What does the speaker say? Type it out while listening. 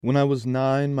When I was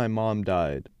 9, my mom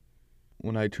died.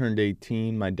 When I turned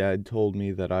 18, my dad told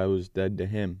me that I was dead to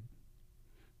him.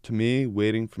 To me,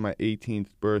 waiting for my 18th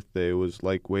birthday was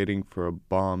like waiting for a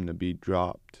bomb to be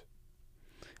dropped.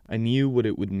 I knew what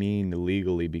it would mean to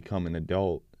legally become an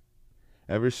adult.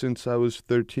 Ever since I was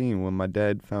 13 when my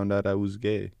dad found out I was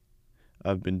gay,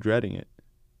 I've been dreading it.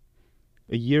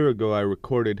 A year ago, I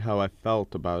recorded how I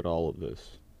felt about all of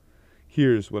this.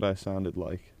 Here's what I sounded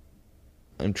like.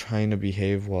 I'm trying to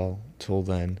behave well till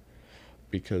then,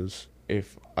 because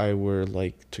if I were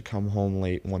to come home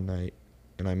late one night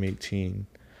and I'm 18,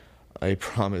 I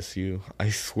promise you,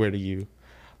 I swear to you,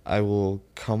 I will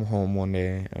come home one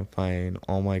day and find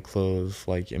all my clothes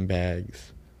in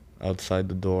bags outside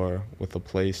the door with a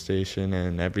PlayStation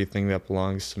and everything that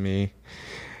belongs to me,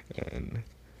 and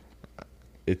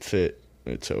it's it.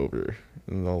 It's over,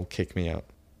 and they'll kick me out.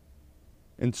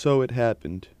 And so it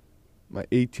happened. My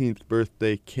 18th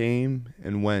birthday came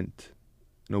and went,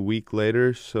 and a week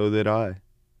later, so did I.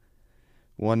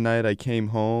 One night I came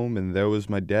home, and there was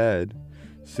my dad,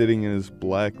 sitting in his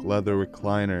black leather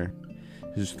recliner,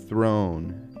 his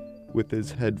throne, with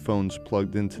his headphones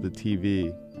plugged into the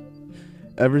TV.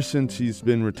 Ever since he's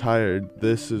been retired,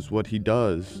 this is what he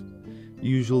does.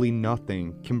 Usually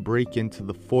nothing can break into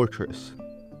the fortress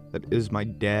that is my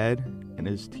dad and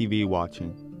his TV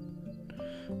watching.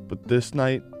 But this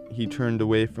night, he turned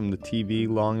away from the TV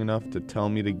long enough to tell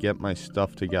me to get my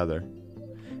stuff together,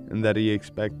 and that he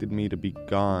expected me to be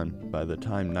gone by the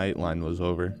time Nightline was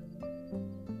over.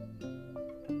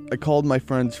 I called my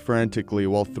friends frantically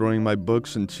while throwing my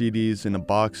books and CDs into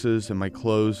boxes and my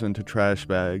clothes into trash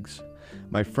bags.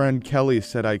 My friend Kelly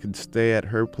said I could stay at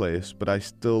her place, but I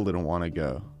still didn't want to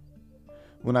go.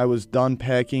 When I was done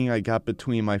packing, I got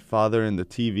between my father and the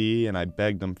TV, and I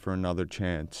begged him for another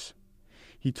chance.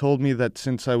 He told me that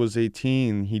since I was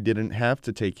 18, he didn't have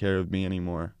to take care of me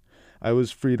anymore. I was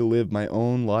free to live my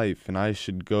own life, and I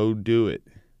should go do it.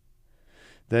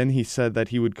 Then he said that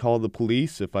he would call the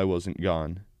police if I wasn't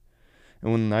gone.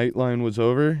 And when Nightline was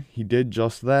over, he did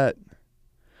just that.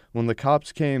 When the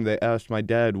cops came, they asked my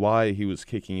dad why he was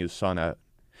kicking his son out.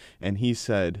 And he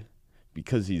said,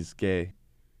 because he's gay.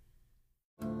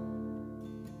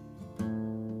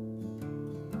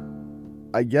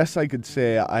 I guess I could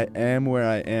say I am where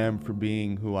I am for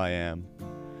being who I am.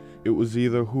 It was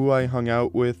either who I hung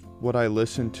out with, what I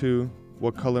listened to,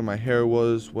 what color my hair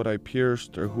was, what I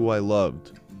pierced, or who I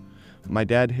loved. My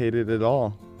dad hated it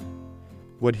all.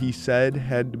 What he said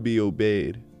had to be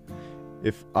obeyed.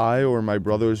 If I or my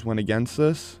brothers went against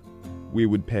this, we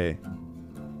would pay.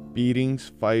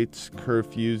 Beatings, fights,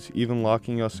 curfews, even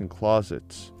locking us in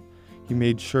closets. He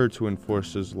made sure to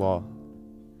enforce his law.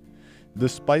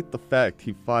 Despite the fact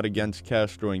he fought against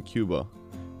Castro in Cuba,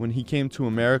 when he came to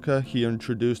America, he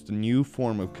introduced a new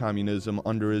form of communism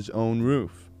under his own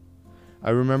roof. I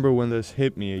remember when this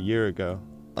hit me a year ago.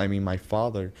 My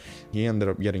father, he ended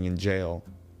up getting in jail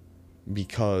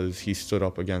because he stood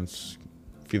up against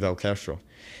Fidel Castro.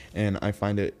 And I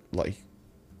find it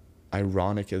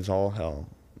ironic as all hell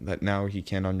that now he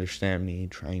can't understand me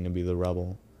trying to be the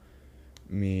rebel,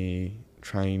 me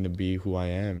trying to be who I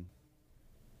am.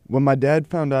 When my dad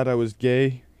found out I was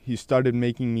gay, he started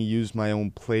making me use my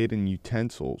own plate and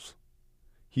utensils.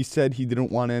 He said he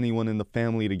didn't want anyone in the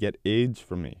family to get AIDS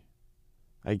from me.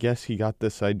 I guess he got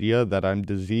this idea that I'm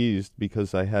diseased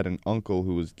because I had an uncle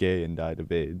who was gay and died of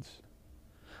AIDS.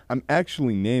 I'm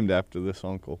actually named after this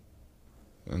uncle.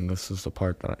 And this is the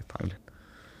part that I find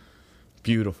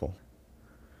beautiful.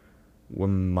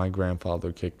 When my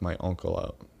grandfather kicked my uncle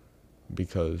out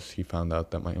because he found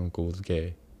out that my uncle was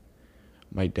gay,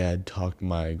 my dad talked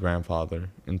my grandfather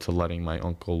into letting my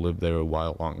uncle live there a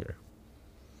while longer.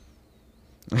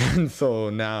 And so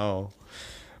now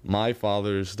my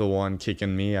father's the one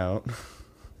kicking me out.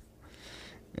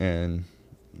 And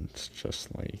it's just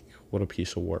what a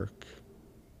piece of work.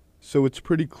 So it's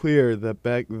pretty clear that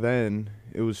back then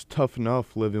it was tough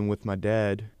enough living with my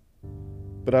dad.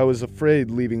 But I was afraid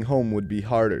leaving home would be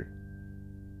harder.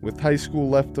 With high school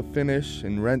left to finish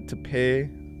and rent to pay,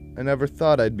 I never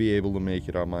thought I'd be able to make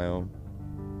it on my own.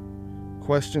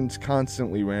 Questions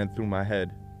constantly ran through my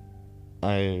head.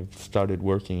 I started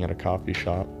working at a coffee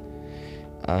shop.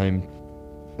 I'm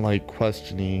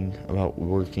questioning about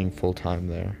working full-time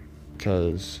there,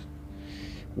 because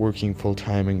working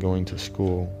full-time and going to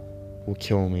school will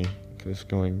kill me, because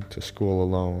going to school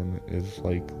alone is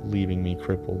leaving me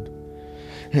crippled.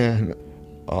 And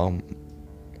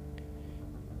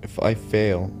if I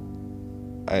fail,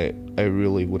 I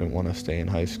really wouldn't want to stay in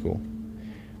high school.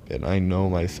 And I know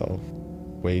myself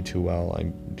way too well.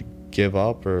 I give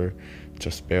up or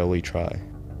just barely try.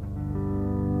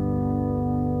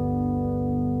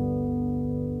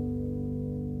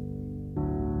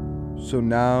 So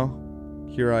now,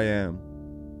 here I am,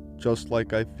 just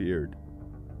like I feared,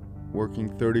 working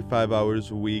 35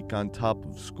 hours a week on top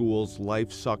of school's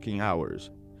life-sucking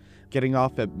hours, getting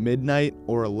off at midnight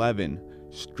or 11,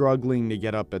 struggling to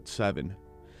get up at 7.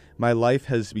 My life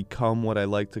has become what I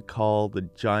like to call the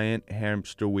giant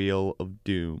hamster wheel of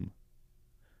doom.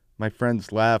 My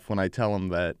friends laugh when I tell them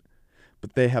that,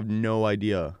 but they have no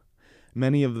idea.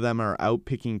 Many of them are out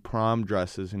picking prom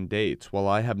dresses and dates, while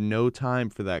I have no time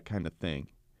for that kind of thing.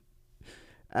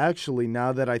 Actually,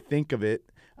 now that I think of it,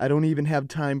 I don't even have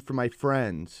time for my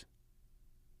friends.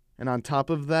 And on top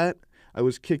of that, I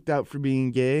was kicked out for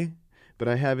being gay, but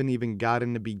I haven't even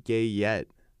gotten to be gay yet.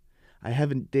 I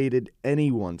haven't dated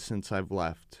anyone since I've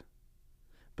left.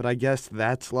 But I guess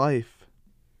that's life.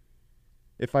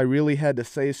 If I really had to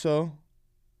say so,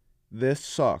 this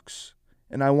sucks,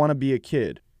 and I want to be a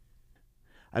kid.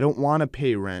 I don't want to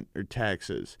pay rent or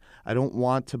taxes. I don't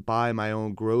want to buy my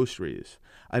own groceries.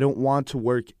 I don't want to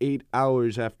work 8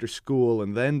 hours after school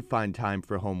and then find time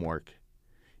for homework.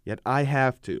 Yet I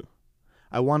have to.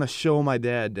 I want to show my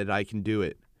dad that I can do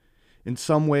it. In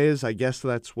some ways, I guess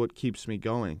that's what keeps me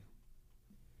going.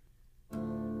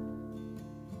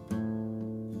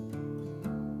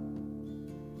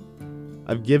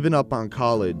 I've given up on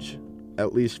college,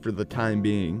 at least for the time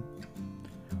being.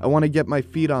 I want to get my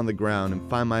feet on the ground and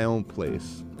find my own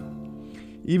place.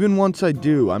 Even once I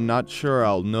do, I'm not sure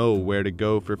I'll know where to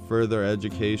go for further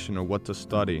education or what to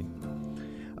study.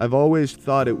 I've always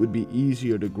thought it would be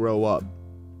easier to grow up,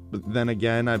 but then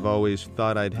again, I've always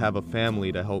thought I'd have a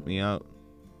family to help me out.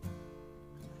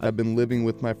 I've been living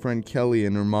with my friend Kelly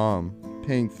and her mom,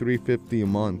 paying $350 a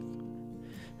month.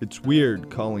 It's weird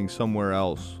calling somewhere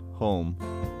else home.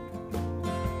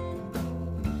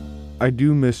 I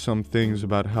do miss some things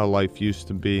about how life used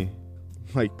to be,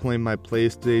 like playing my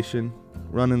PlayStation,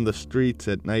 running the streets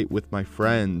at night with my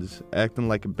friends, acting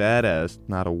like a badass,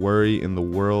 not a worry in the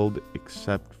world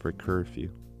except for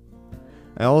curfew.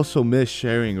 I also miss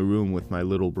sharing a room with my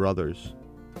little brothers.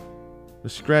 The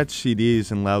scratched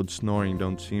CDs and loud snoring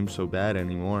don't seem so bad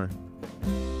anymore.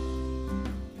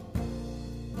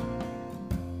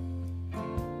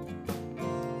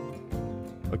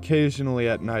 Occasionally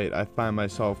at night, I find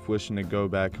myself wishing to go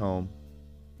back home.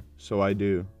 So I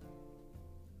do.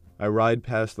 I ride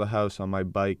past the house on my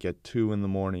bike at 2 in the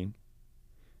morning.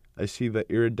 I see the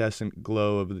iridescent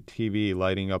glow of the TV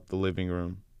lighting up the living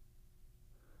room.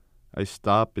 I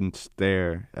stop and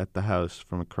stare at the house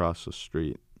from across the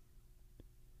street.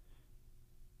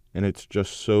 And it's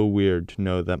just so weird to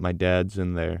know that my dad's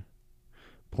in there,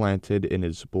 planted in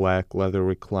his black leather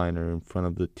recliner in front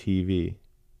of the TV,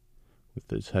 with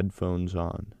his headphones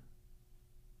on.